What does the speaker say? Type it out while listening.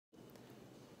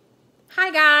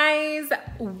Hi guys,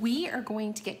 we are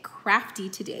going to get crafty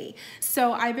today.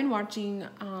 So I've been watching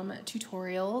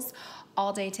tutorials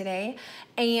all day today,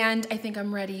 and I think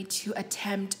I'm ready to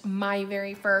attempt my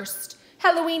very first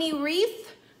Halloweeny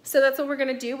wreath. So that's what we're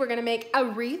gonna do. We're gonna make a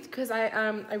wreath because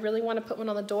I really want to put one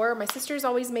on the door. My sister's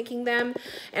always making them,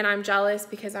 and I'm jealous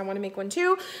because I want to make one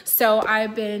too. So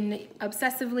I've been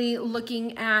obsessively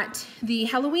looking at the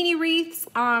Halloweeny wreaths,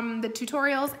 the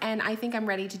tutorials, and I think I'm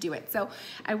ready to do it. So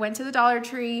I went to the Dollar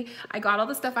Tree. I got all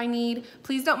the stuff I need.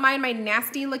 Please don't mind my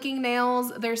nasty looking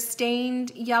nails. They're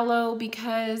stained yellow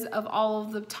because of all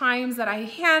of the times that I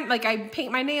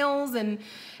paint my nails, and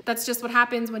that's just what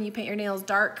happens when you paint your nails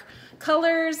dark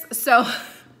colors, so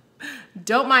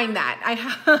don't mind that.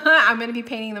 I'm gonna be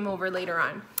painting them over later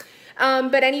on.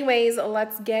 But anyways,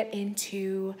 let's get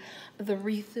into the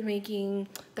wreath making,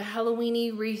 the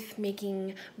Halloweeny wreath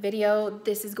making video.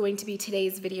 This is going to be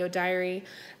today's video diary.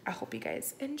 I hope you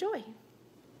guys enjoy.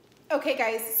 Okay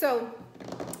guys, so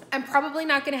I'm probably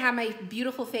not gonna have my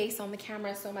beautiful face on the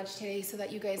camera so much today so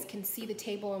that you guys can see the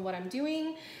table and what I'm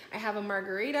doing. I have a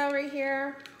margarita right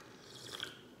here.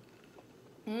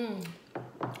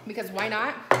 Because why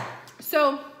not?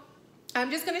 So I'm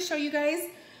just gonna show you guys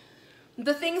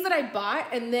the things that I bought,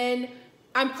 and then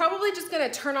I'm probably just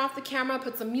gonna turn off the camera,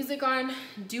 put some music on,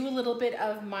 do a little bit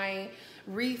of my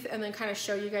wreath, and then kind of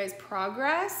show you guys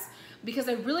progress, because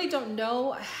I really don't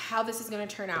know how this is gonna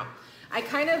turn out. I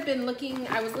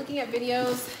was looking at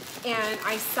videos and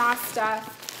I saw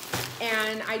stuff,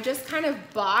 and I just kind of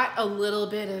bought a little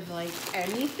bit of like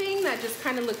anything that just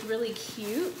kind of looked really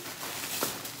cute.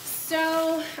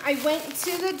 So I went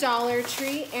to the Dollar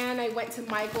Tree and I went to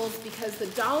Michael's because the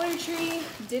Dollar Tree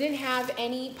didn't have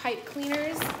any pipe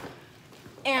cleaners,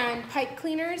 and pipe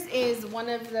cleaners is one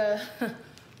of the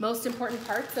most important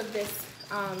parts of this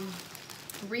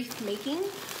wreath making.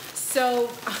 So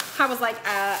I was like,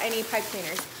 I need pipe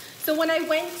cleaners. So when I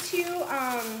went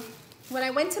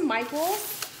to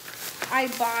Michael's, I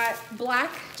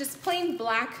bought just plain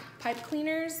black pipe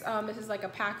cleaners. This is like a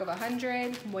pack of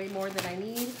 100, way more than I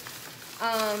need.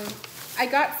 I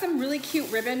got some really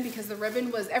cute ribbon because the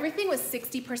ribbon everything was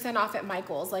 60% off at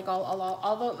Michael's, like all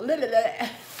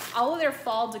of their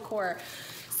fall decor.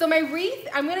 So my wreath,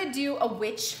 I'm gonna do a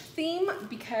witch theme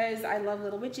because I love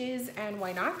little witches, and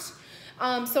why not?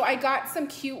 So I got some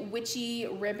cute witchy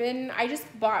ribbon. I just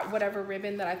bought whatever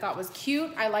ribbon that I thought was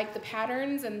cute. I like the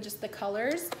patterns and just the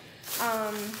colors.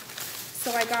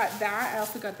 So I got that. I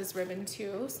also got this ribbon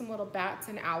too, some little bats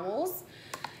and owls.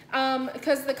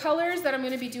 Because the colors that I'm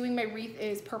going to be doing my wreath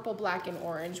is purple, black, and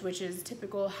orange, which is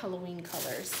typical Halloween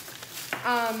colors.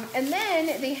 And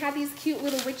then they had these cute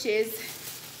little witches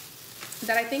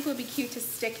that I think would be cute to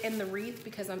stick in the wreath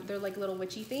because they're like little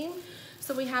witchy theme.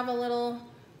 So we have a little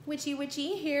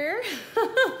witchy here,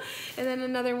 and then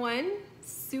another one,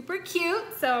 super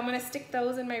cute. So I'm going to stick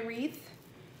those in my wreath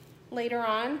later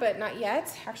on, but not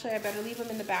yet. Actually, I better leave them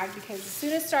in the bag because as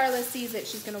soon as Starla sees it,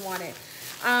 she's going to want it.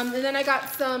 And then I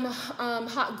got some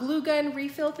hot glue gun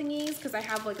refill thingies because I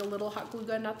have like a little hot glue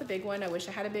gun, not the big one. I wish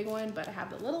I had a big one, but I have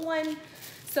the little one.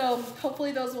 So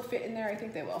hopefully those will fit in there. I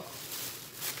think they will.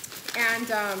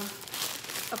 And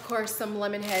of course some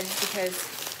lemon heads because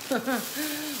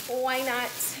why not?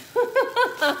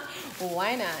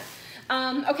 Why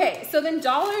not? Okay, so then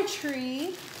Dollar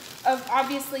Tree,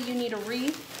 obviously you need a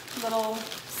wreath, little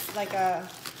like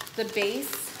the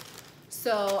base.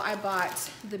 So I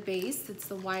bought the base, it's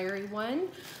the wiry one.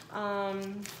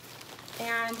 And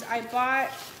I bought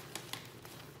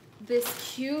this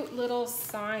cute little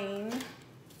sign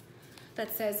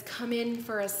that says, "Come in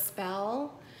for a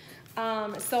spell."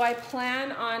 So I'm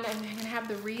gonna have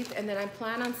the wreath, and then I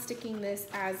plan on sticking this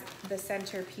as the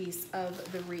centerpiece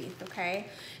of the wreath, okay?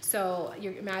 So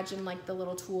you imagine like the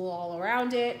little tulle all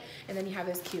around it, and then you have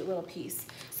this cute little piece.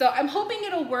 So I'm hoping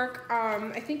it'll work.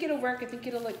 I think it'll work. I think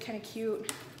it'll look kind of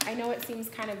cute. I know it seems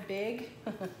kind of big.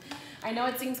 I know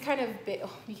it seems kind of big.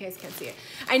 Oh, you guys can't see it.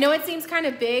 I know it seems kind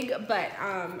of big, but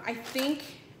I think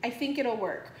it'll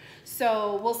work.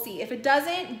 So we'll see. If it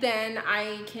doesn't, then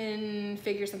I can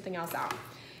figure something else out.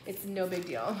 It's no big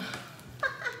deal.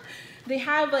 They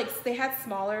had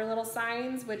smaller little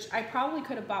signs, which I probably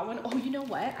could have bought one. Oh, you know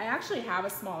what? I actually have a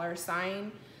smaller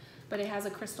sign, but it has a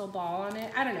crystal ball on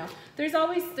it. I don't know. There's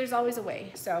always a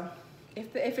way. So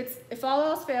if all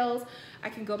else fails, I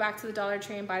can go back to the Dollar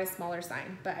Tree and buy a smaller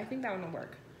sign. But I think that one will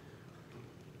work.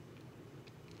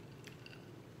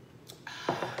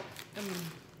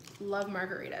 Love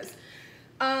margaritas.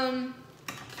 And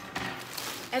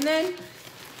then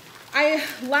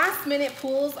Last minute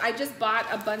pulls, I just bought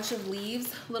a bunch of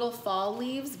leaves, little fall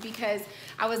leaves, because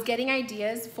I was getting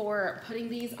ideas for putting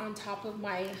these on top of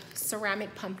my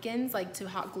ceramic pumpkins, like to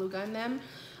hot glue gun them.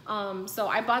 So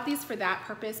I bought these for that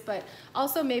purpose, but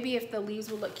also maybe if the leaves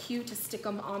would look cute to stick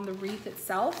them on the wreath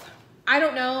itself. I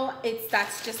don't know,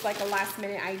 that's just like a last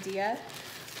minute idea.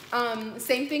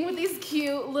 Same thing with these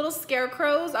cute little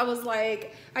scarecrows. I was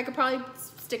like, I could probably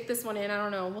stick this one in. I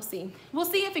don't know. We'll see. We'll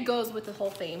see if it goes with the whole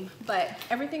theme, but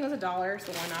everything was $1,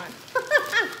 so why not?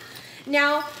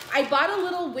 Now, I bought a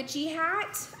little witchy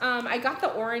hat. I got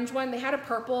the orange one. They had a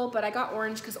purple, but I got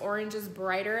orange because orange is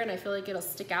brighter and I feel like it'll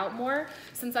stick out more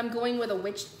since I'm going with a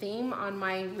witch theme on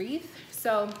my wreath.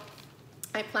 So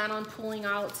I plan on pulling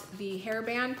out the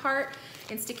hairband part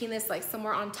and sticking this like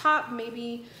somewhere on top,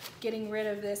 maybe getting rid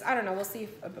of this. I don't know, we'll see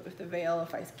if the veil,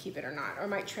 if I keep it or not, or I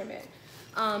might trim it.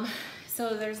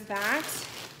 So there's that.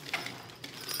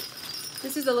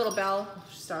 This is a little bell.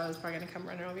 Starla's probably gonna come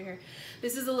running over here.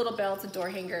 This is a little bell, it's a door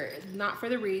hanger. Not for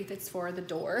the wreath, it's for the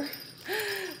door.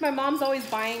 My mom's always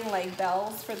buying like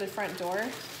bells for the front door.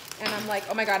 And I'm like,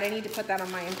 oh my God, I need to put that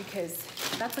on mine because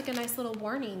that's like a nice little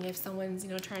warning if someone's, you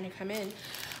know, trying to come in.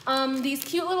 These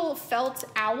cute little felt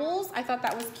owls, I thought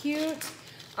that was cute.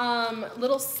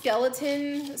 Little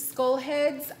skeleton skull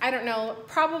heads. I don't know,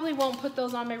 probably won't put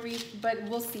those on my wreath, but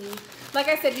we'll see. Like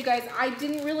I said, you guys, I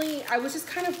was just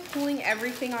kind of pulling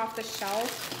everything off the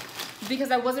shelf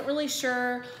because I wasn't really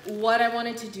sure what I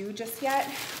wanted to do just yet.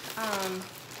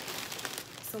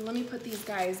 So let me put these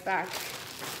guys back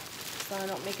so I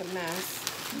don't make a mess.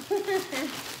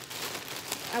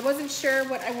 I wasn't sure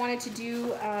what I wanted to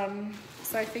do,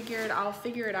 so I figured I'll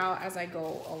figure it out as I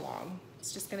go along.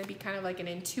 It's just gonna be kind of like an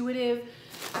intuitive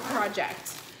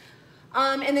project.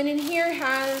 And then in here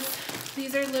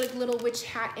these are little witch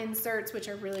hat inserts, which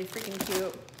are really freaking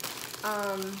cute.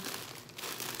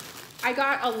 I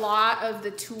got a lot of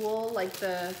the tulle, like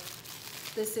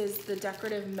this is the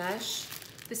decorative mesh.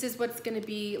 This is what's gonna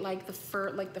be like the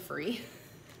furry.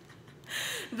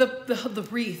 the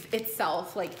wreath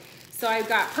itself, like, so I've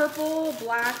got purple,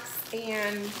 blacks,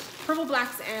 and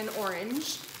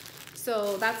orange.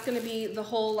 So that's gonna be the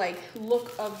whole like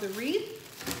look of the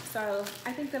wreath. So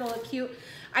I think that'll look cute.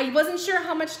 I wasn't sure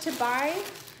how much to buy,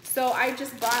 so I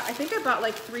just bought, I think I bought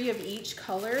like 3 of each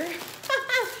color.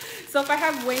 So if I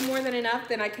have way more than enough,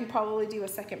 then I can probably do a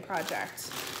second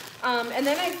project. And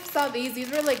then I saw these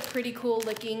were like pretty cool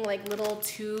looking like little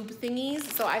tube thingies.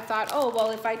 So I thought, oh, well,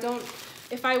 if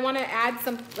I want to add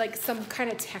some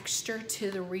kind of texture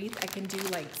to the wreath, I can do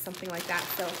like something like that.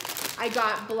 So I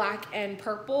got black and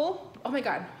purple. Oh my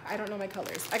God, I don't know my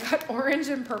colors. I got orange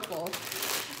and purple.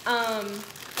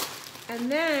 And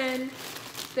then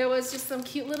there was just some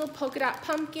cute little polka dot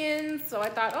pumpkins. So I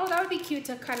thought, oh, that would be cute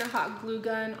to kind of hot glue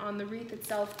gun on the wreath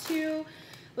itself too.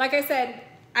 Like I said,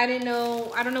 I don't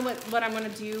know what I'm gonna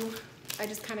do. I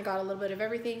just kind of got a little bit of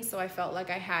everything. So I felt like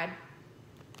I had,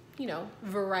 you know,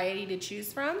 variety to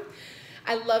choose from.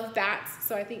 I love bats,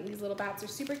 so I think these little bats are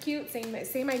super cute.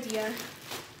 Same idea.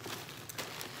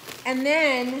 And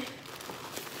then,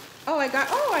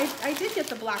 I did get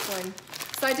the black one.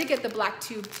 So I did get the black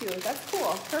tube too. That's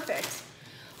cool, perfect.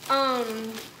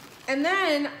 And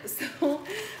then, so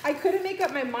I couldn't make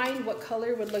up my mind what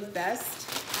color would look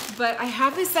best, but I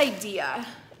have this idea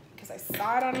because I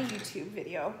saw it on a YouTube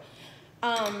video.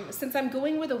 Since I'm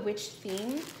going with a witch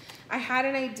theme, I had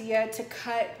an idea to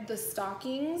cut the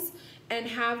stockings and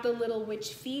have the little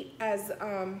witch feet as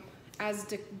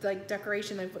like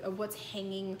decoration of what's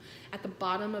hanging at the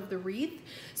bottom of the wreath.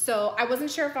 So I wasn't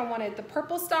sure if I wanted the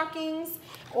purple stockings,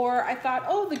 or I thought,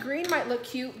 oh, the green might look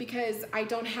cute because I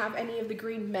don't have any of the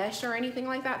green mesh or anything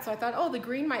like that. So I thought, oh, the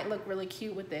green might look really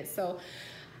cute with it. So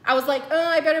I was like, oh,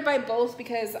 I better buy both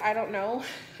because I don't know.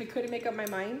 I couldn't make up my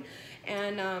mind.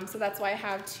 And so that's why I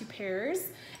have 2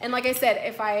 pairs. And like I said,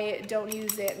 if I don't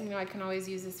use it, you know, I can always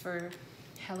use this for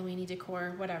Halloween-y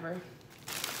decor, whatever.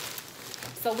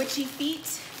 So witchy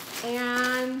feet,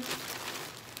 and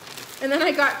then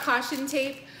I got caution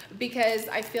tape because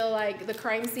I feel like the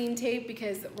crime scene tape,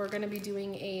 because we're gonna be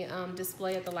doing a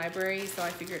display at the library, so I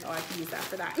figured, oh, I could use that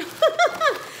for that.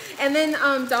 And then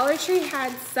Dollar Tree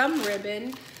had some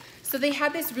ribbon. So they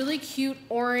had this really cute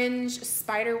orange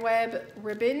spider web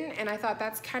ribbon, and I thought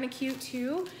that's kind of cute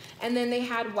too. And then they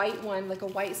had white one, like a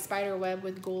white spider web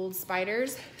with gold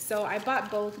spiders. So I bought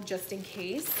both just in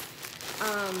case.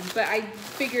 But I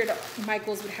figured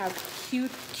Michael's would have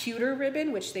cuter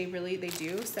ribbon, which they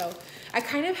do. So I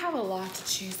kind of have a lot to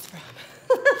choose from,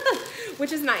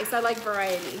 which is nice. I like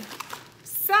variety.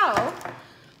 So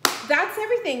that's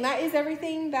everything. That is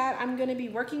everything that I'm gonna be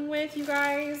working with, you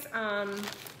guys.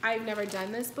 I've never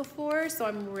done this before, so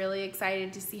I'm really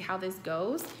excited to see how this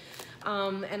goes.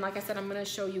 And like I said, I'm gonna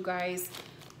show you guys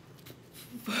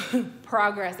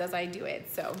progress as I do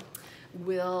it. So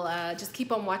we'll just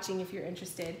keep on watching if you're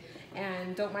interested.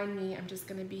 And don't mind me, I'm just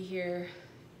gonna be here.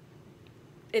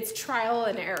 It's trial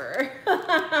and error.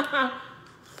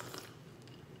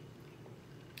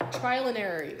 Trial and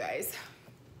error, you guys.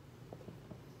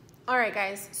 All right,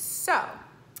 guys, so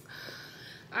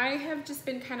I have just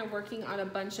been kind of working on a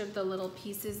bunch of the little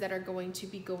pieces that are going to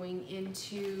be going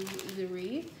into the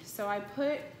wreath. So I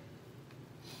put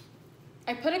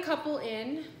a couple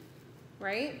in,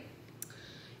 right?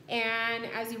 And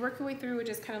as you work your way through, it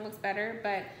just kind of looks better.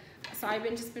 But so I've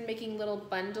just been making little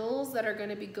bundles that are going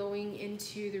to be going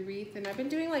into the wreath, and I've been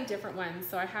doing like different ones.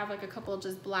 So I have like a couple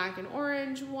just black and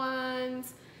orange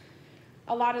ones,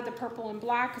 a lot of the purple and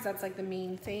black because that's like the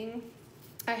main thing.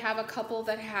 I have a couple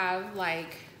that have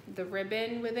like the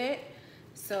ribbon with it,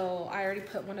 so I already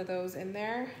put one of those in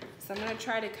there. So I'm gonna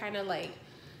try to kind of like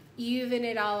even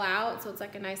it all out so it's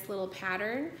like a nice little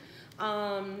pattern.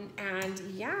 And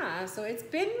yeah, so it's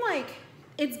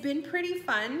been pretty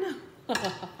fun.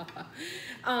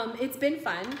 It's been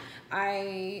fun.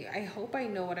 I hope I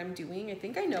know what I'm doing. I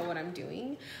think I know what I'm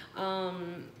doing.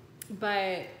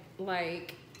 But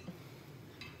like,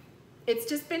 it's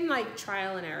just been like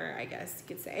trial and error, I guess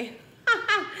you could say.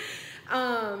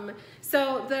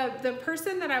 So the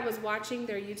person that I was watching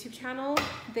their YouTube channel,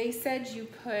 they said you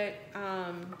put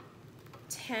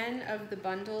 10 of the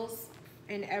bundles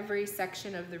in every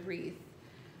section of the wreath.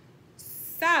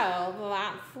 So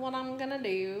that's what I'm gonna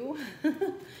do.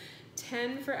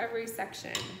 10 for every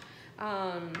section.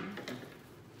 And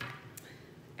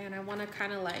I wanna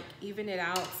kind of like even it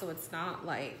out so it's not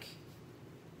like,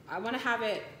 I wanna have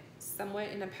it somewhat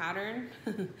in a pattern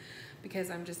because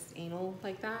I'm just anal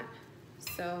like that.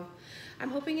 So I'm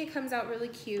hoping it comes out really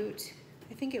cute.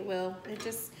 I think it will.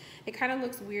 It kind of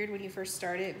looks weird when you first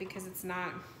start it because it's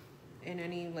not in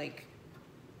any like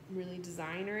really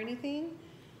design or anything.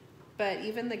 But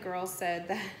even the girl said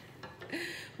that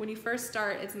when you first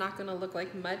start, it's not gonna look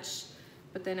like much,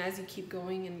 but then as you keep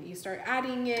going and you start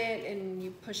adding it and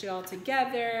you push it all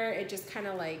together, it just kind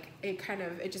of like,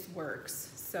 it just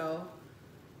works. So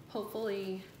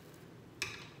hopefully,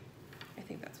 I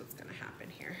think that's what's gonna happen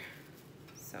here.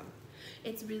 So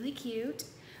it's really cute.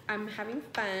 I'm having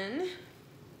fun.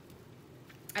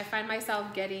 I find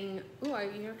myself getting, ooh, I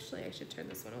should turn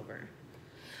this one over.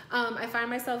 I find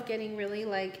myself getting really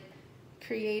like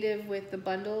creative with the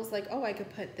bundles, like, oh, I could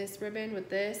put this ribbon with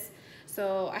this.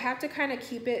 So I have to kind of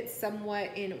keep it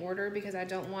somewhat in order because I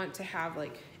don't want to have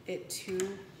like it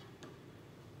too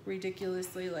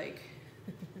ridiculously like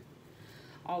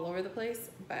all over the place.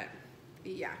 But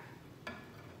yeah,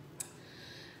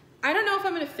 I don't know if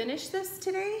I'm gonna finish this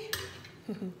today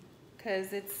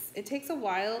because it takes a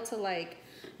while to like,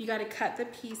 you got to cut the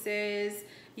pieces,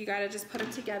 you got to just put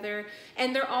them together,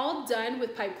 and they're all done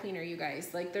with pipe cleaner, you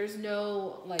guys. Like there's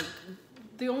no like,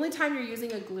 the only time you're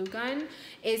using a glue gun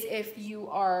is if you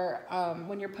are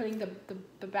when you're putting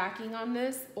the backing on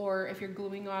this, or if you're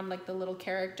gluing on like the little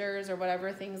characters or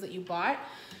whatever things that you bought.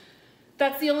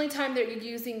 That's the only time that you're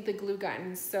using the glue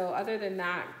gun. So other than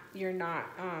that, you're not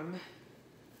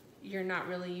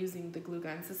really using the glue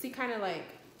gun. So see, kind of like,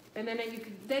 and then you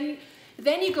could,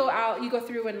 then you go out, you go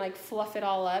through and like fluff it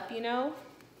all up, you know?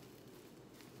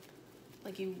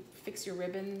 Like you fix your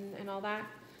ribbon and all that.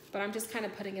 But I'm just kind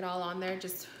of putting it all on there,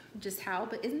 just how,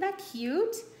 but isn't that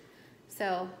cute?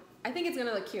 So I think it's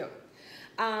gonna look cute.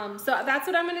 So that's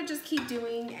what I'm gonna just keep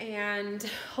doing, and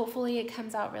hopefully it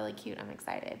comes out really cute. I'm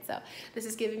excited. So this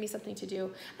is giving me something to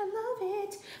do. I love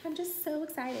it. I'm just so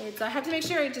excited. So I have to make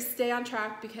sure I just stay on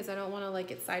track because I don't wanna like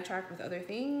get sidetracked with other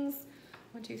things.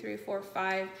 1, 2, 3, 4,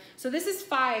 5. So this is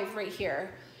 5 right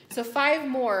here. So 5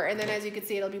 more, and then as you can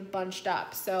see, it'll be bunched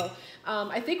up. So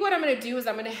I think what I'm gonna do is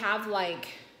I'm gonna have like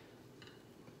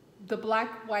the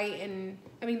black, white, and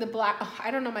I mean the black, oh, I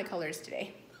don't know my colors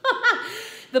today.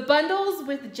 The bundles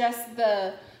with just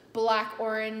the black,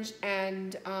 orange,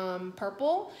 and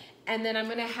purple. And then I'm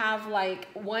gonna have like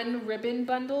 1 ribbon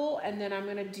bundle, and then I'm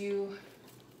gonna do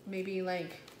maybe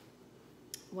like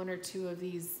 1 or 2 of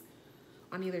these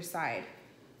on either side.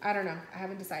 I don't know, I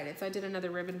haven't decided. So I did another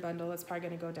ribbon bundle that's probably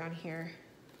gonna go down here.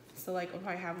 So like if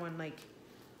I have one like,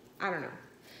 I don't know.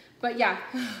 But yeah,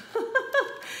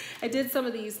 I did some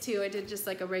of these too. I did just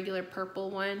like a regular purple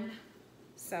one.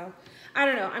 So I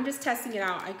don't know, I'm just testing it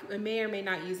out. I may or may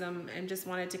not use them and just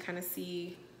wanted to kind of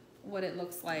see what it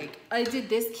looks like. I did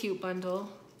this cute bundle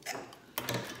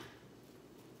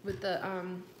with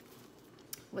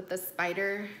the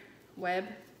spider web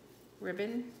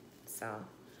ribbon. So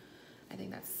I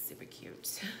think that's super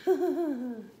cute.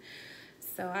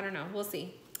 So I don't know, we'll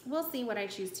see. We'll see what I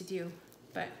choose to do,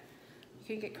 but you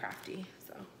can get crafty.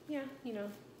 So yeah, you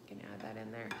know, you can add that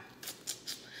in there.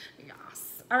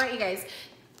 Yes. All right, you guys.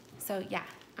 So yeah,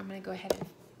 I'm gonna go ahead and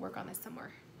work on this some more.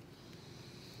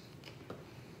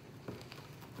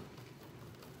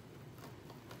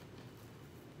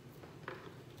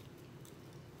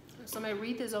 So my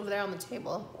wreath is over there on the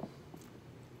table.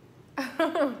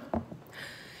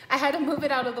 I had to move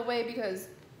it out of the way because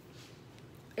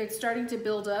it's starting to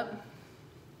build up.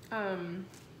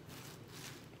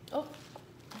 Oh, I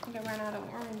think I ran out of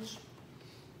orange.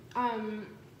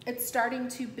 It's starting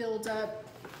to build up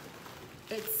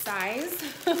its size.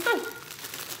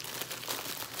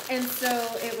 And so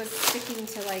it was sticking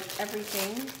to like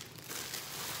everything.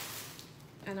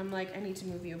 And I'm like, I need to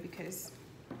move you because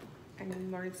I need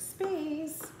more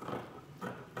space.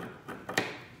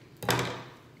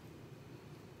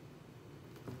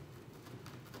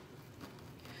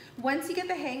 Once you get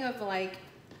the hang of like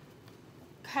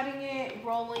cutting it,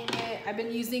 rolling it, I've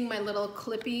been using my little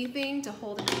clippy thing to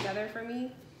hold it together for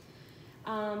me.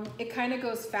 It kind of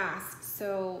goes fast,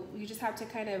 so you just have to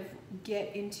kind of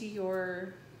get into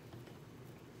your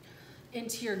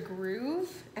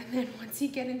groove, and then once you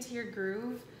get into your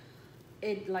groove,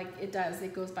 it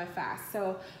goes by fast.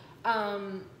 So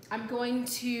I'm going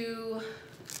to,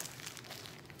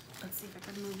 let's see if I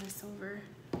can move this over.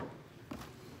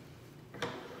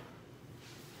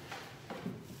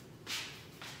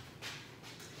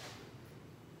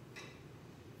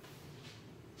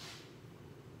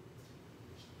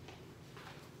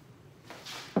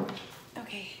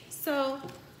 Okay, so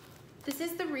this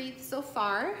is the wreath so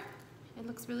far. It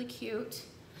looks really cute.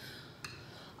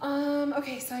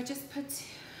 Okay, so I just put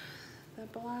the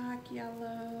black,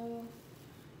 yellow.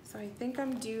 So I think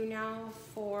I'm due now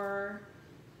for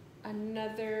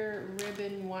another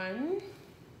ribbon one.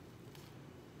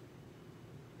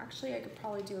 Actually, I could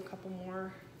probably do a couple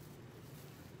more.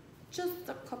 Just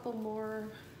a couple more,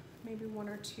 maybe one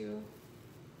or two.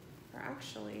 Or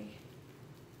actually,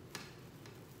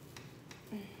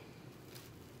 let's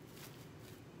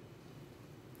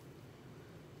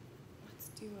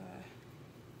do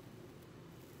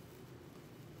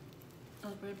a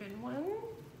ribbon one.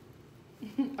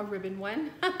 A ribbon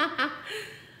one.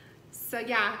 So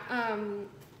yeah,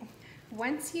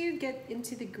 once you get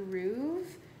into the groove,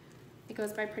 it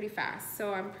goes by pretty fast.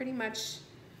 So I'm pretty much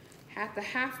at the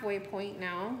halfway point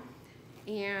now.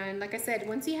 And like I said,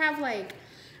 once you have like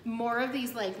more of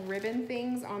these like ribbon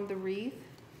things on the wreath,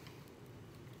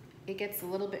 it gets a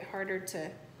little bit harder to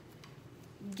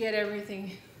get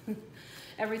everything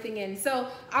everything in. So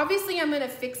obviously I'm gonna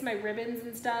fix my ribbons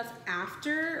and stuff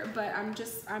after, but I'm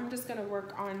just gonna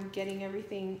work on getting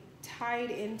everything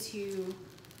tied into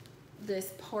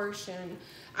this portion.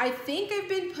 I think I've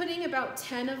been putting about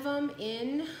 10 of them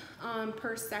in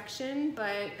per section,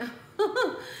 but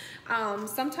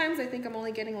sometimes I think I'm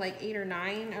only getting like 8 or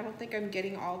 9. I don't think I'm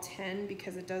getting all 10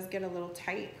 because it does get a little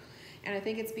tight. And I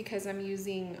think it's because I'm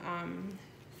using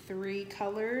 3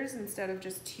 colors instead of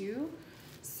just 2.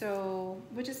 So,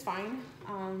 which is fine,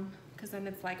 because then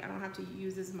it's like I don't have to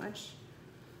use as much.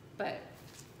 But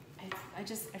I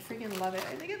freaking love it.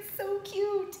 I think it's so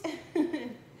cute.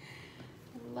 I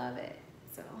love it.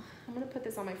 So I'm gonna put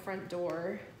this on my front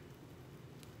door.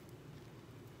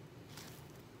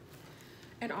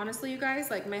 And honestly, you guys,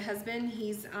 like my husband,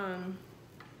 he's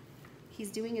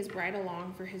doing his ride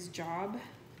along for his job,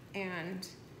 and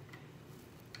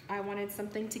I wanted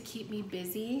something to keep me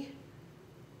busy.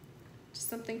 Just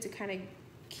something to kind of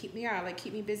keep me out, like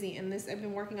keep me busy. And this, I've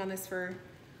been working on this for,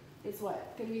 it's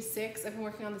what, gonna be 6? I've been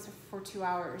working on this for 2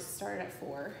 hours, started at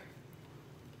 4.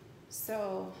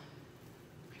 So,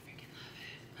 I freaking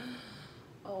love it.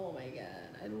 Oh my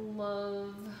God, I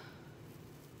love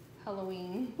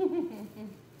Halloween.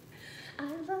 I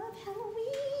love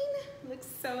Halloween. It looks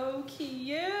so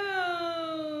cute.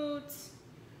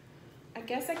 I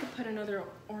guess I could put another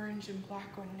orange and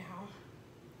black one now.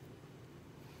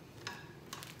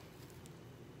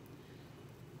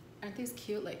 Aren't these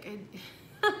cute? Like,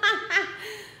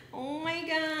 oh my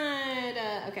God.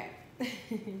 Okay.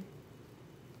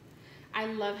 I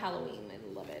love Halloween. I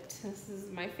love it. This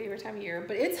is my favorite time of year,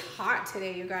 but it's hot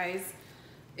today, you guys.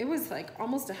 It was like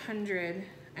almost 100,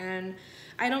 and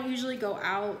I don't usually go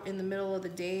out in the middle of the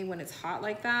day when it's hot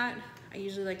like that. I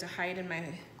usually like to hide in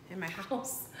my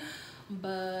house,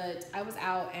 but I was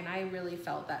out and I really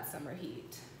felt that summer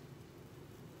heat.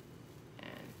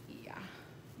 And yeah,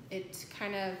 it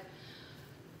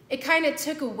it kind of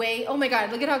took away, oh my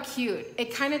God, look at how cute.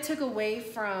 It kind of took away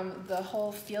from the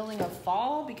whole feeling of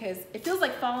fall because it feels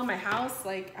like fall in my house.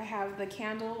 Like I have the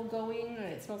candle going and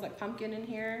it smells like pumpkin in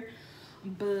here,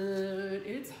 but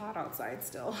it's hot outside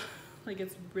still. Like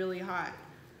it's really hot.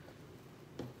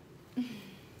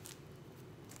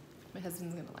 My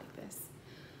husband's gonna like this.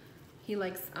 He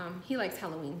likes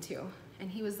Halloween too.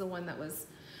 And he was the one that was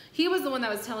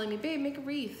telling me, babe, make a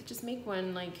wreath, just make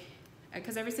one. Like,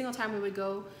 because every single time we would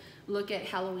go look at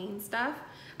Halloween stuff,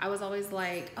 I was always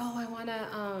like, oh, I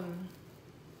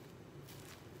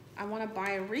wanna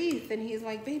buy a wreath. And he's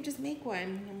like, babe, just make one.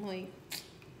 And I'm like,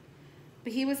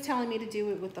 but he was telling me to do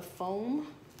it with the foam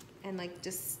and like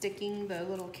just sticking the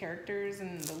little characters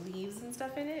and the leaves and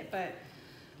stuff in it. But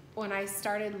when I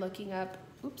started looking up,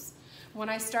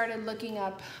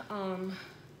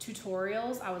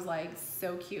 tutorials, I was like,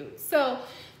 so cute. So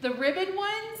the ribbon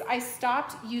ones, I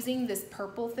stopped using this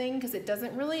purple thing because it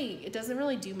doesn't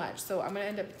really do much. So I'm gonna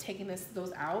end up taking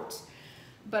those out.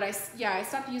 But I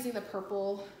stopped using the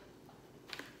purple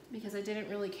because I didn't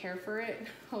really care for it.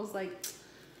 I was like,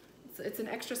 it's an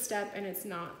extra step and it's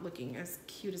not looking as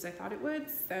cute as I thought it would.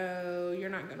 So you're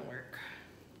not gonna work.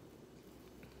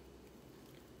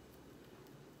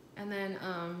 And then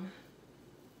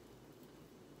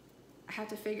I have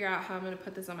to figure out how I'm gonna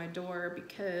put this on my door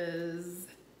because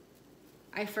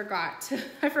I forgot to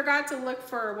look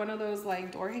for one of those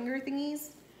like door hanger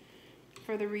thingies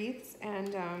for the wreaths,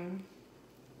 and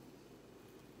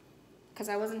because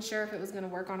I wasn't sure if it was gonna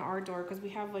work on our door because we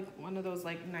have like one of those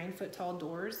like 9-foot tall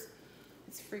doors.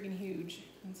 It's freaking huge,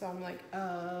 and so I'm like,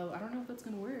 oh, I don't know if it's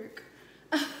gonna work.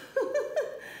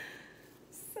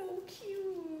 So cute.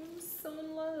 I'm so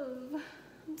in love.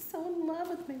 I'm so in love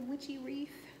with my witchy wreath.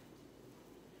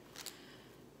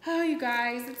 Oh, you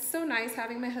guys, it's so nice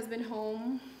having my husband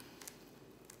home.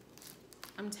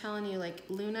 I'm telling you, like,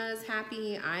 Luna is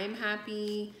happy, I'm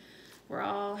happy, we're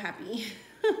all happy.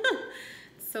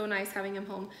 It's so nice having him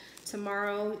home.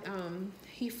 Tomorrow,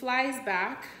 he flies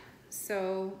back,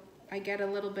 so I get a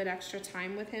little bit extra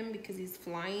time with him because he's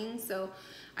flying, so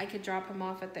I could drop him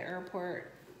off at the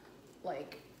airport,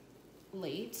 like,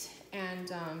 late,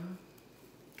 and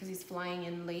because he's flying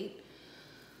in late.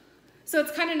 So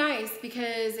it's kind of nice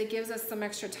because it gives us some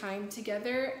extra time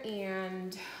together,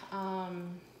 and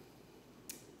I'm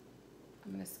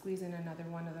gonna squeeze in another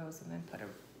one of those and then put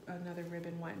another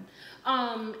ribbon one.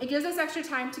 It gives us extra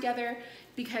time together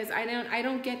because I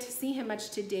don't get to see him much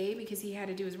today because he had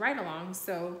to do his ride along.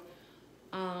 So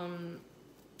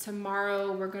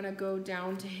tomorrow we're gonna go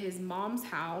down to his mom's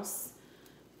house,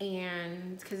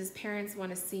 and because his parents want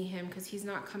to see him because he's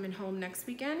not coming home next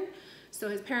weekend. So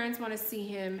his parents want to see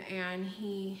him, and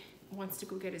he wants to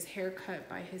go get his hair cut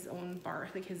by his own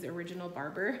like his original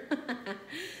barber.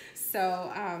 So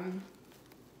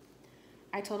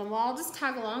I told him, well, I'll just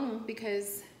tag along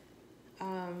because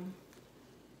I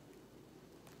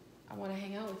want to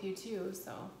hang out with you too.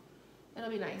 So it'll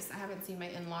be nice. I haven't seen my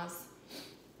in-laws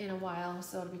in a while,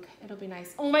 so it'll be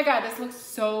nice. Oh my God, this looks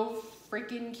so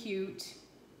freaking cute.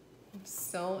 I'm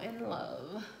so in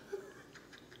love.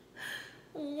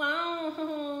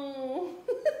 Wow.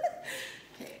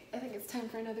 Okay, I think it's time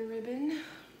for another ribbon.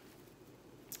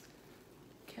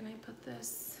 Can I put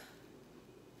this?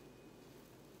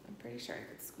 I'm pretty sure I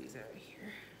could squeeze it right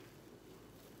here.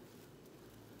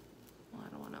 Well, I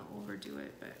don't want to overdo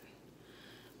it, but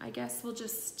I guess we'll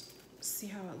just see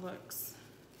how it looks.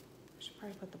 I should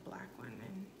probably put the black one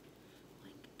in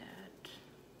like that.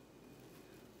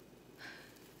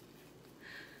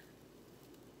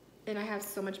 And I have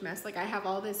so much mess. Like I have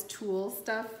all this tool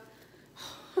stuff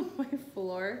on my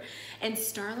floor, and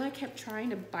Starla kept trying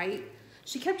to bite.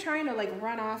 She kept trying to like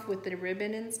run off with the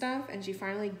ribbon and stuff, and she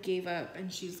finally gave up,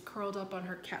 and she's curled up on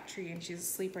her cat tree and she's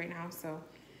asleep right now. So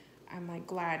I'm like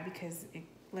glad because it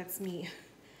lets me,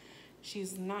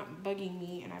 she's not bugging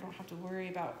me, and I don't have to worry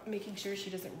about making sure she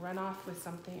doesn't run off with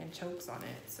something and chokes on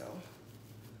it. So,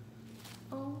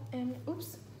 oh, and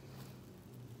oops.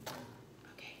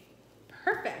 Okay,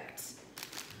 perfect.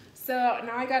 So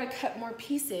now I gotta cut more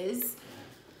pieces.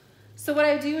 So what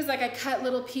I do is like I cut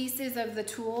little pieces of the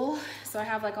tool. So I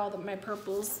have like all my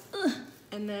purples,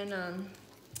 and then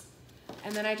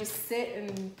I just sit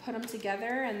and put them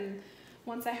together. And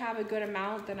once I have a good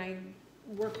amount, then I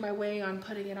work my way on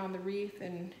putting it on the wreath,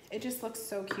 and it just looks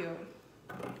so cute.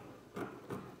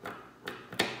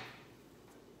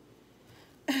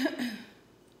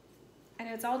 And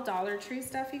it's all Dollar Tree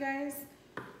stuff, you guys.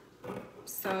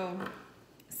 So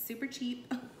super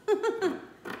cheap.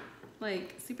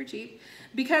 Like super cheap,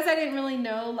 because I didn't really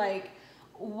know like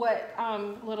what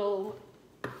little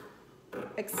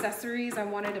accessories I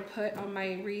wanted to put on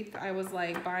my wreath. I was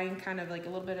like buying kind of like a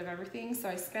little bit of everything. So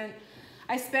I spent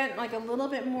like a little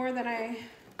bit more than I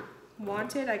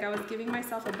wanted. Like I was giving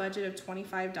myself a budget of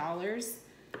 $25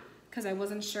 because I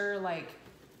wasn't sure like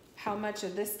how much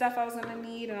of this stuff I was gonna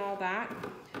need and all that.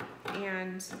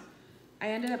 And I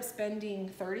ended up spending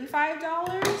 $35.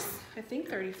 I think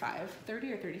 30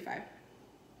 or 35.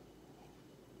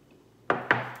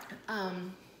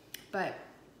 But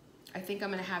I think I'm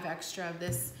gonna have extra of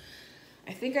this.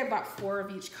 I think I bought 4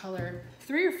 of each color,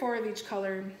 3 or 4 of each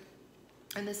color.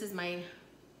 And this is I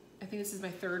think this is my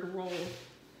 3rd roll.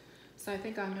 So I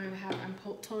think I'm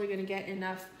totally gonna get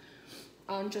enough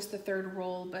on just the 3rd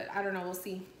roll, but I don't know, we'll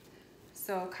see.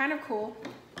 So kind of cool.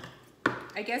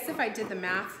 I guess if I did the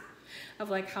math of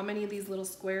like how many of these little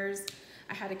squares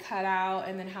I had to cut out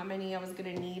and then how many I was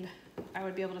gonna need, I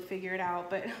would be able to figure it out,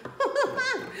 but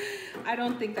I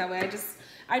don't think that way.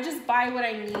 I just buy what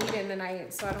I need and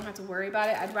then so I don't have to worry about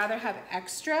it. I'd rather have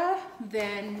extra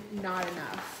than not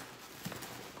enough.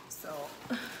 So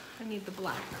I need the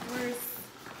black. Where's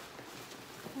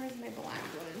my black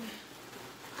one?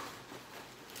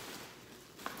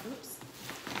 Oops.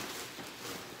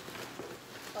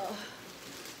 Oh.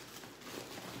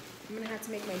 I'm gonna have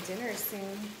to make my dinner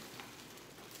soon.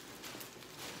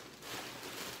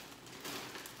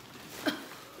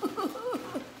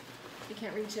 You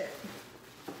can't reach it.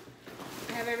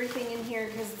 I have everything in here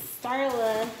because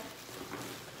Starla,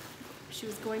 she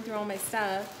was going through all my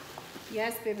stuff.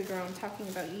 Yes, baby girl, I'm talking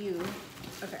about you.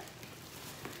 Okay.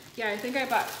 Yeah, I think I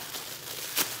bought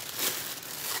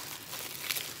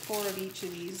 4 of each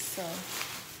of these, so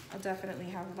I'll definitely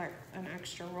have like an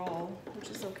extra roll, which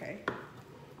is okay.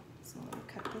 So let me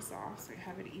cut this off so I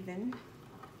have it even.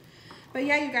 But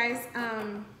yeah, you guys,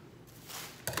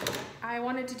 I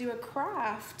wanted to do a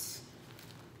craft,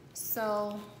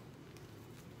 so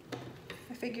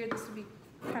I figured this would be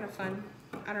kind of fun.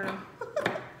 I don't know.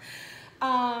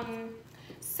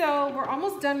 So we're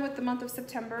almost done with the month of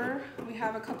September. We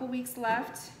have a couple weeks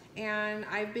left, and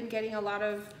I've been getting a lot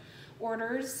of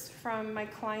orders from my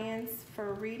clients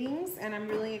for readings, and I'm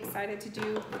really excited to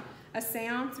do a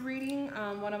seance reading.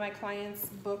 One of my clients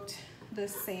booked the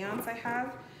seance I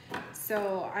have,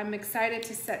 so I'm excited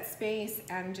to set space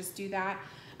and just do that.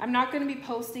 I'm not going to be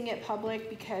posting it public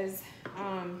because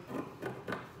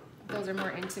those are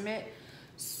more intimate,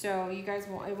 so you guys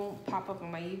it won't pop up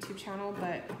on my YouTube channel,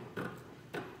 but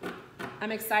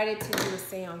I'm excited to do a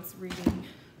seance reading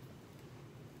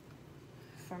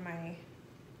for my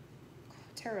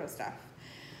tarot stuff.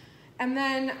 And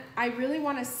then I really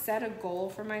want to set a goal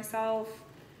for myself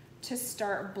to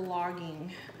start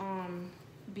blogging,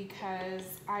 because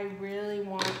I really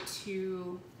want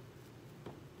to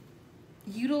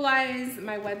utilize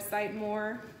my website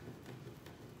more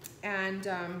and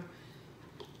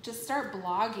just start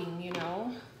blogging, you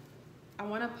know. I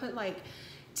want to put like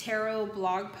tarot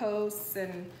blog posts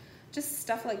and just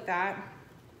stuff like that,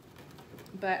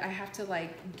 but I have to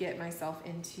like get myself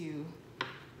into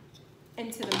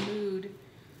the mood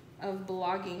of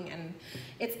blogging, and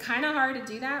it's kind of hard to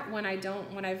do that when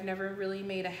I've never really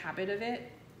made a habit of it.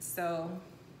 So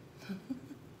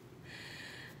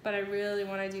but I really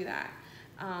want to do that.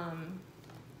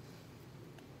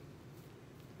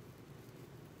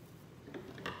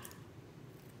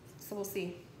 So we'll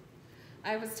see.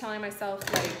 I was telling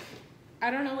myself, like, I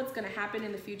don't know what's going to happen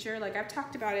in the future. Like, I've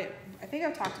talked about it, I think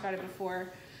I've talked about it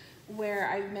before, where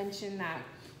I've mentioned that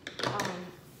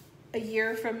a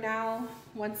year from now,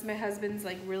 once my husband's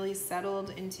like really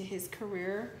settled into his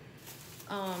career,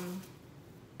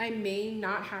 I may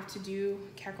not have to do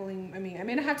cackling. I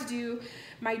may not have to do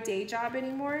my day job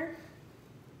anymore.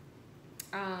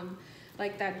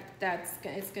 Like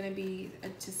it's going to be a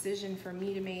decision for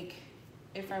me to make,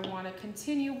 if I want to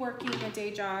continue working a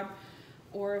day job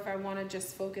or if I want to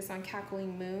just focus on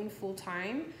Cackling Moon full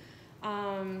time,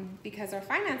 because our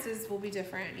finances will be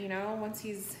different, you know, once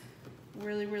he's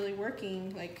really, really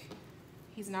working, like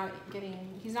he's not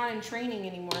in training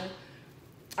anymore.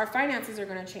 Our finances are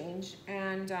going to change,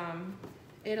 and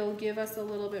it'll give us a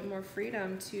little bit more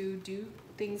freedom to do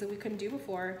things that we couldn't do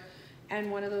before.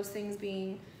 And one of those things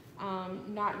being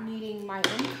not needing my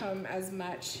income as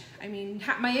much. I mean,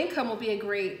 my income will be a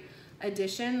great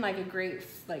addition, like a great,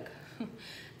 like,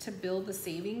 to build the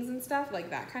savings and stuff,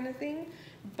 like that kind of thing.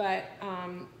 But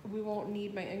we won't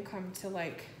need my income to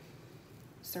like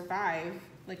survive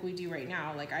like we do right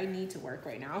now. Like, I need to work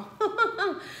right now.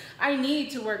 I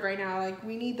need to work right now. Like,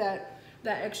 we need that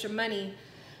extra money.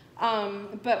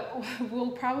 But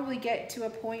we'll probably get to a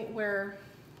point where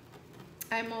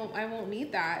I won't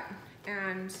need that,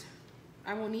 and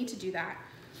I won't need to do that.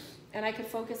 and I could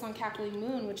focus on Cackling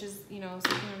Moon, which is, you know,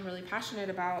 something I'm really passionate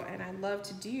about and I love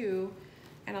to do,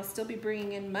 and I'll still be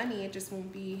bringing in money. It just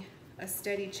won't be a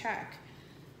steady check.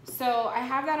 So I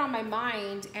have that on my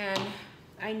mind, and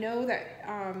I know that,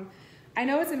 I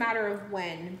know it's a matter of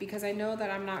when, because I know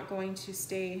that I'm not going to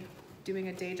stay doing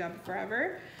a day job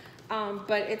forever.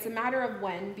 But it's a matter of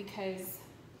when, because,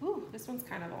 ooh, this one's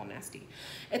kind of all nasty.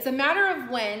 It's a matter of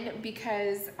when,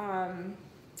 because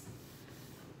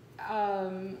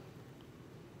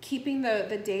keeping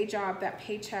the day job, that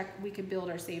paycheck, we could build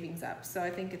our savings up. So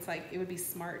I think it's like, it would be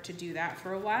smart to do that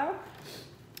for a while.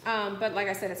 But like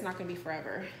I said, it's not gonna be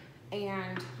forever.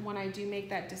 And when I do make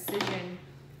that decision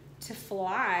to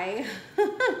fly,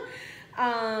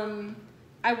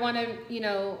 I wanna, you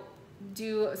know,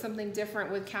 do something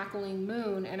different with Cackling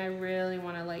Moon, and I really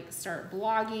wanna like start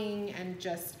blogging and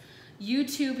just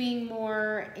YouTubing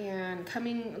more and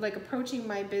approaching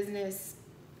my business,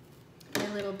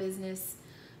 my little business,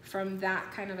 from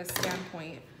that kind of a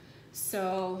standpoint.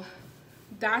 So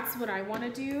that's what I want to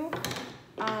do,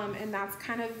 and that's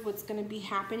kind of what's going to be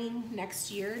happening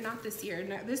next year, not this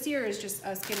year. This year is just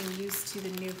us getting used to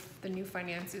the new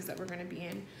finances that we're going to be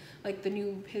in, like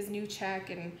his new check,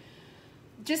 and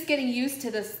just getting used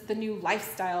to the new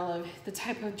lifestyle of the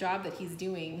type of job that he's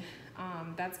doing.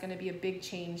 That's going to be a big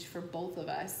change for both of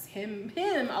us. Him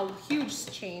a huge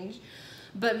change,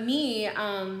 but me,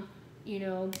 you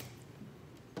know,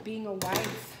 being a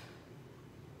wife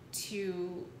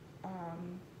to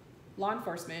law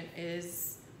enforcement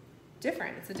is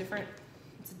different. It's a different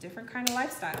kind of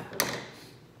lifestyle,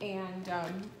 and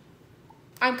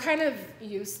I'm kind of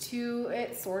used to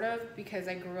it, sort of, because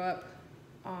I grew up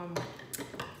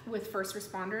with first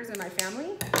responders in my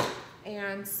family,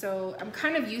 and so I'm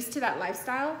kind of used to that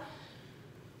lifestyle.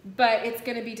 But it's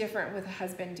going to be different with a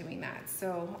husband doing that.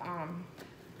 So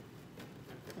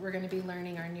we're going to be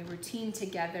learning our new routine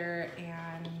together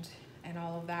and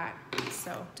all of that.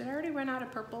 So did I already run out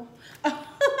of purple? I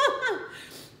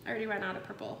already ran out of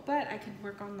purple, but I can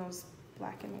work on those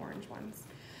black and orange ones.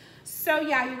 So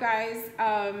yeah, you guys,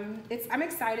 I'm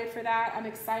excited for that. I'm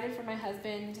excited for my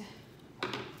husband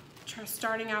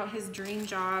starting out his dream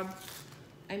job.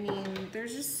 I mean,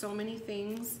 there's just so many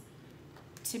things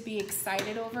to be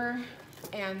excited over,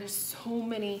 and there's so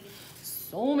many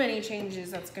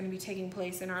changes that's going to be taking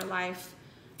place in our life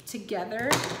together.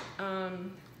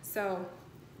 So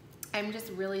I'm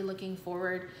just really looking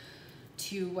forward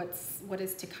to what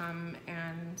is to come,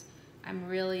 and I'm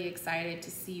really excited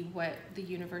to see what the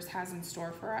universe has in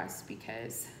store for us,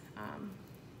 because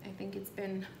I think it's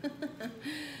been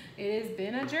it has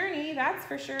been a journey, that's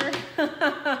for sure.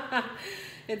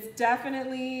 It's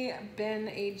definitely been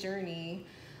a journey.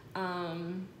 I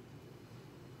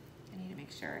need to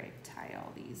make sure I tie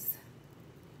all these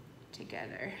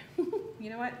together. You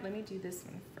know what? Let me do this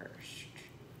one first.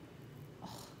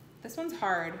 Oh, this one's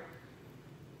hard.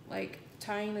 Like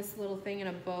tying this little thing in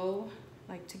a bow,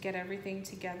 like to get everything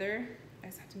together. I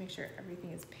just have to make sure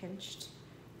everything is pinched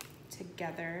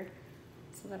together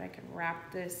so that I can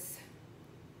wrap this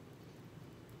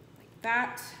like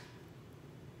that.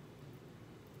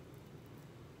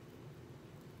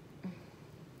 I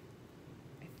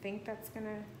think that's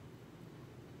gonna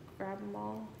grab them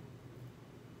all.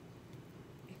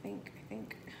 I think.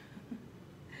 Okay.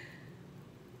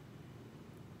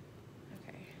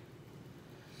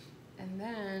 And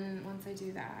then once I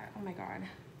do that, oh my God.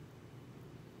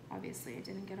 Obviously I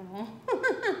didn't get them all.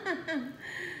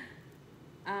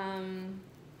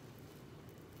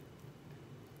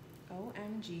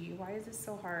 OMG, why is this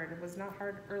so hard? It was not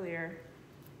hard earlier.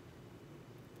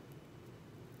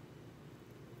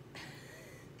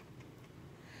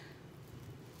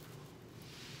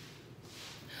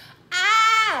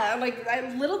 Like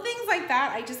little things like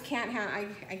that, I just can't I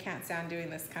can't stand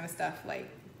doing this kind of stuff, like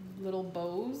little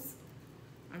bows.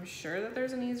 I'm sure that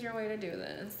there's an easier way to do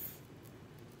this,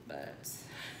 but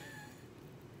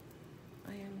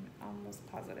I am almost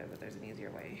positive that there's an easier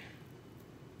way.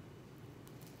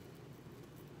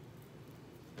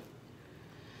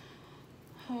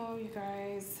 Oh, you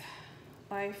guys,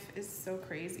 life is so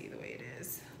crazy the way it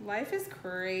is. Life is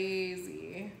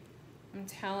crazy. I'm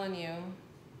telling you.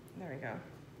 There we go.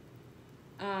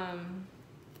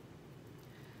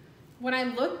 When I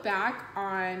look back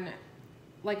on,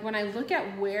 like when I look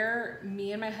at where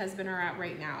me and my husband are at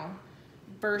right now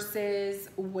versus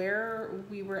where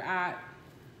we were at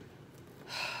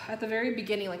the very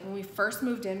beginning, like when we first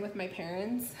moved in with my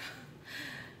parents,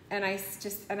 and I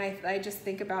just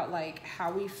think about like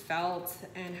how we felt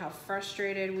and how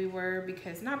frustrated we were,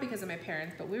 because not because of my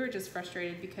parents, but we were just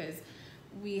frustrated because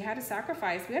we had to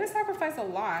sacrifice. We had to sacrifice a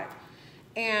lot.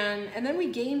 And then we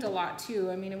gained a lot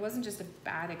too. I mean, it wasn't just a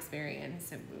bad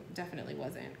experience. It definitely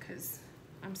wasn't, because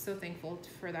I'm so thankful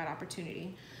for that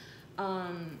opportunity.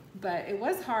 But it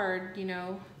was hard, you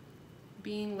know,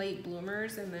 being late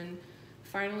bloomers and then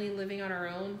finally living on our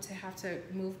own, to have to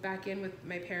move back in with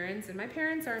my parents. And my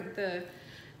parents aren't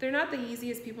they're not the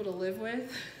easiest people to live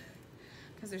with,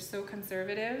 because they're so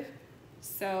conservative.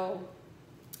 So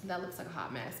that looks like a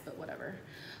hot mess, but whatever.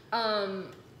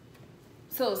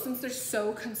 So since they're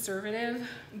so conservative,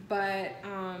 but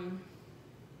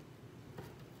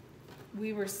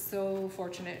we were so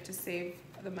fortunate to save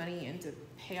the money and to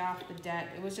pay off the debt.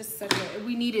 It was just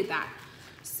we needed that.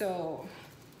 So,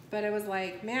 but it was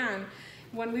like, man,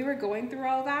 when we were going through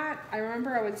all that, I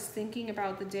remember I was thinking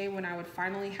about the day when I would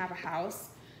finally have a house,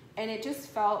 and it just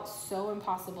felt so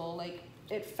impossible. Like,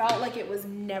 it felt like it was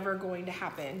never going to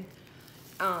happen.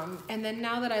 And then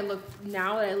now that I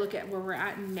look at where we're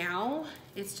at now,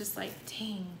 it's just like,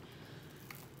 dang,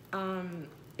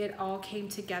 it all came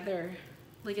together.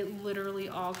 Like, it literally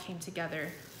all came together.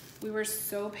 We were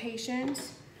so patient,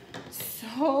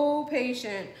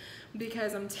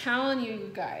 because I'm telling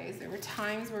you guys, there were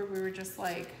times where we were just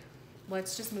like,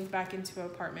 let's just move back into an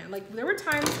apartment. Like, there were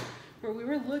times where we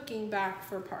were looking back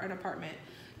for an apartment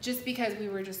just because we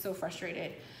were just so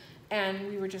frustrated. And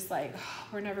we were just like, oh,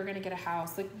 we're never gonna get a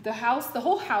house. Like, the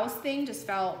whole house thing just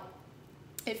felt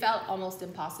almost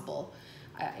impossible.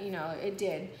 You know, it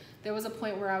did. There was a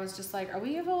point where I was just like, are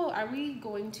we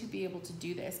going to be able to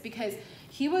do this? Because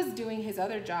he was doing his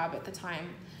other job at the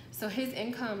time. So his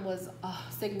income was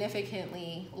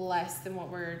significantly less than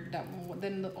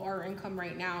than our income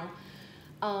right now.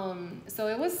 So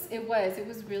it was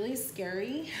really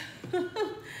scary.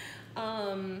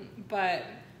 But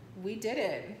we did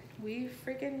it. We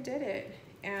freaking did it.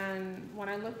 And when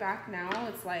I look back now,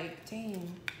 it's like,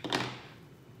 dang,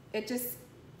 it's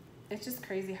just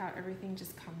crazy how everything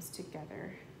just comes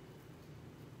together.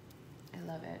 I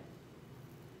love it.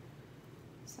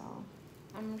 So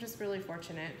I'm just really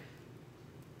fortunate.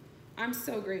 I'm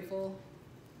so grateful.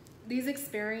 These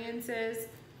experiences,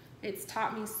 it's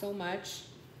taught me so much.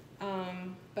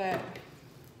 But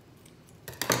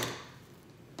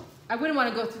I wouldn't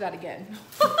want to go through that again.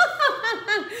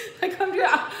 Like,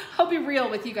 I'll be real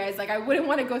with you guys. Like, I wouldn't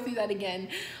want to go through that again,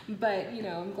 but you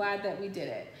know, I'm glad that we did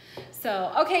it.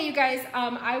 So, okay, you guys,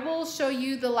 I will show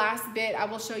you the last bit. I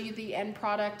will show you the end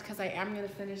product, because I am going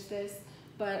to finish this,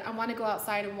 but I want to go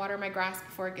outside and water my grass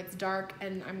before it gets dark,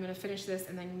 and I'm going to finish this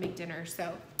and then make dinner.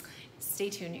 So stay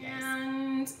tuned, you guys.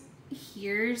 And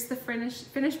here's the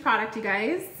finished product, you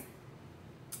guys.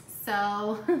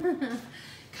 So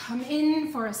come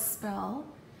in for a spell.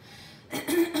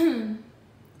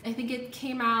 I think it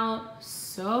came out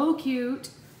so cute.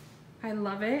 I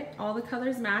love it. All the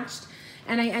colors matched.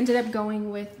 And I ended up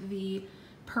going with the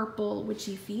purple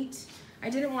witchy feet. I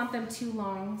didn't want them too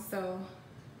long, so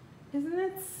isn't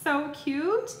it so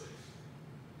cute?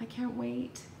 I can't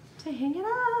wait to hang it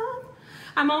up.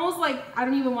 I'm almost like, I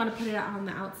don't even want to put it out on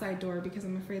the outside door because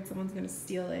I'm afraid someone's gonna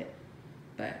steal it.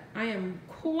 But I am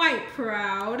quite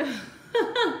proud.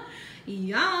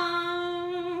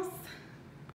 Yum!